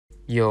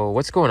Yo,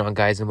 what's going on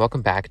guys, and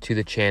welcome back to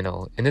the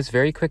channel. In this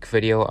very quick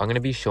video, I'm going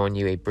to be showing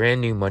you a brand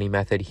new money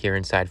method here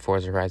inside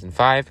Forza Horizon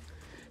 5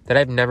 that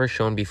I've never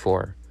shown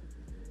before.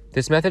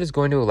 This method is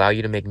going to allow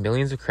you to make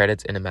millions of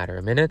credits in a matter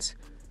of minutes.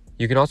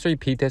 You can also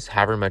repeat this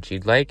however much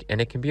you'd like, and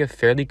it can be a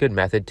fairly good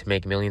method to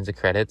make millions of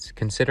credits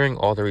considering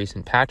all the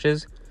recent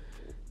patches,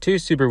 2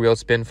 super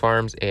wheelspin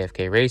farms,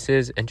 AFK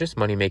races, and just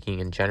money making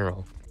in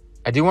general.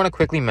 I do want to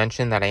quickly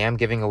mention that I am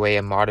giving away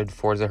a modded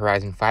Forza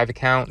Horizon 5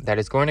 account that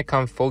is going to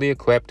come fully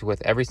equipped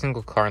with every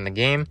single car in the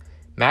game,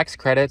 max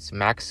credits,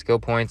 max skill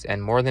points,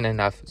 and more than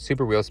enough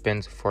super wheel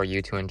spins for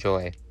you to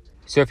enjoy.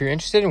 So if you're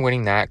interested in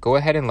winning that, go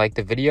ahead and like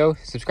the video,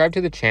 subscribe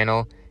to the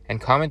channel,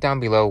 and comment down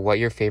below what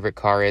your favorite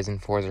car is in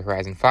Forza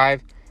Horizon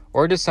 5,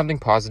 or just something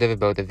positive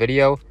about the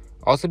video.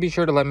 Also be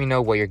sure to let me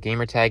know what your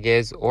gamer tag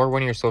is or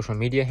one of your social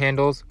media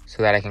handles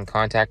so that I can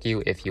contact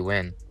you if you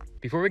win.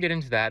 Before we get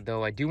into that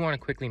though, I do want to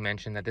quickly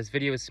mention that this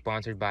video is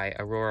sponsored by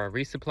Aurora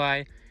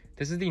Resupply.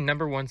 This is the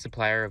 #1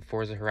 supplier of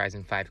Forza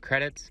Horizon 5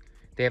 credits.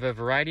 They have a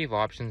variety of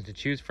options to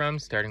choose from,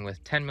 starting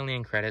with 10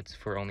 million credits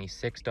for only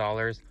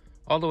 $6,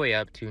 all the way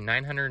up to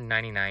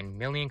 999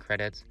 million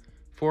credits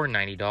for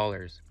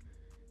 $90.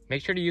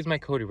 Make sure to use my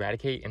code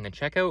Eradicate in the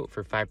checkout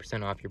for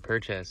 5% off your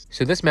purchase.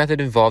 So this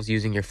method involves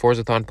using your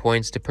forzathon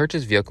points to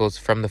purchase vehicles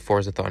from the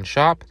forzathon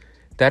shop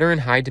that are in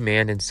high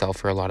demand and sell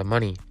for a lot of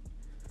money.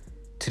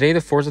 Today,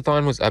 the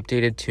Forzathon was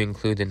updated to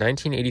include the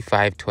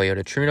 1985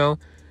 Toyota Truno,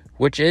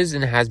 which is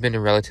and has been a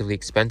relatively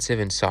expensive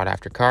and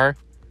sought-after car.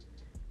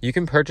 You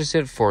can purchase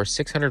it for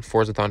 600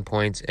 Forzathon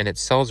points, and it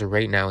sells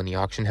right now in the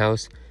auction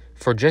house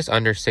for just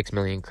under 6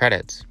 million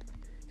credits.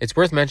 It's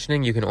worth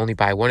mentioning you can only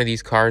buy one of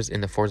these cars in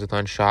the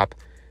Forzathon shop,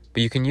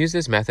 but you can use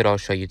this method I'll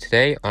show you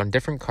today on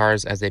different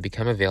cars as they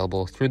become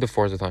available through the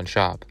Forzathon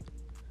shop.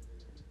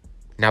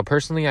 Now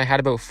personally, I had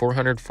about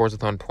 400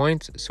 Forzathon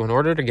points, so in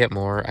order to get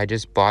more, I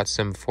just bought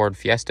some Ford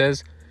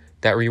Fiestas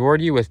that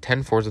reward you with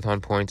 10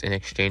 Forzathon points in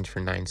exchange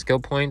for 9 skill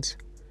points.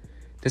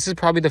 This is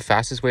probably the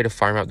fastest way to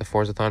farm up the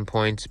Forzathon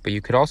points, but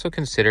you could also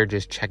consider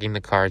just checking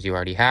the cars you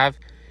already have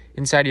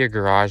inside of your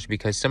garage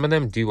because some of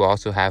them do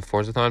also have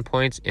Forzathon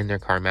points in their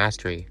car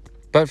mastery.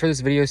 But for this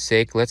video's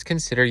sake, let's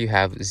consider you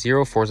have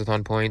 0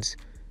 Forzathon points.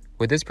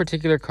 With this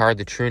particular car,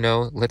 the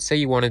Truno, let's say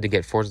you wanted to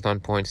get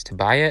Forzathon points to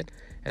buy it,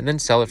 and then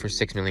sell it for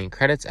 6 million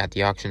credits at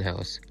the auction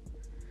house.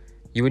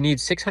 You would need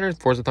 600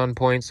 Forzathon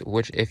points,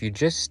 which if you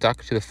just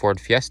stuck to the Ford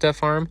Fiesta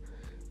farm,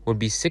 would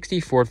be 60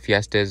 Ford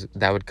Fiestas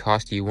that would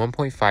cost you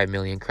 1.5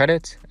 million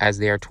credits, as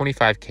they are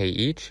 25k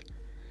each.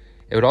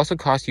 It would also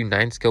cost you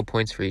 9 skill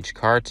points for each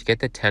car to get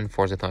the 10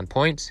 Forzathon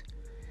points.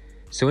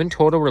 So in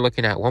total, we're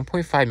looking at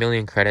 1.5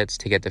 million credits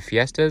to get the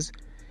Fiestas,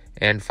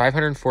 and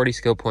 540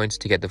 skill points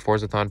to get the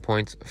Forzathon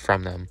points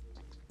from them.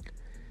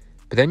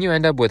 But then you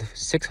end up with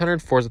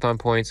 600 Forzathon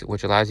points,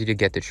 which allows you to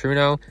get the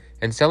Truno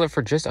and sell it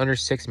for just under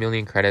 6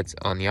 million credits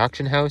on the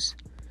auction house.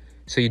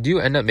 So you do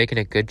end up making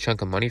a good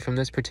chunk of money from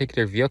this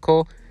particular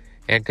vehicle,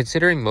 and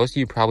considering most of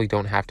you probably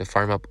don't have to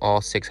farm up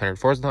all 600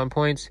 Forzathon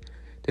points,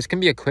 this can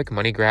be a quick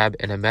money grab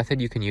and a method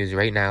you can use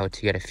right now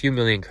to get a few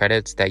million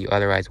credits that you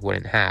otherwise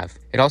wouldn't have.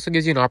 It also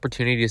gives you an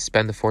opportunity to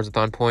spend the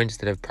Forzathon points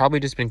that have probably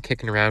just been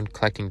kicking around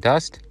collecting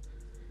dust.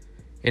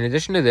 In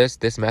addition to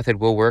this method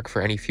will work for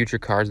any future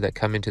cars that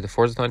come into the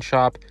Forzathon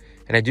shop,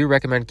 and I do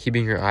recommend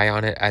keeping your eye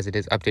on it as it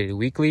is updated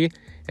weekly,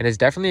 and is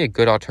definitely a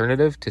good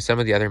alternative to some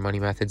of the other money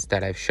methods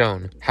that I've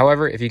shown.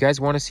 However, if you guys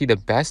want to see the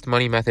best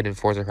money method in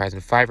Forza Horizon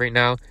 5 right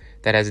now,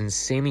 that has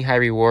insanely high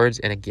rewards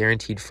and a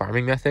guaranteed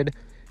farming method,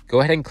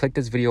 go ahead and click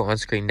this video on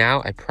screen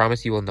now. I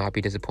promise you will not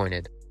be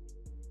disappointed.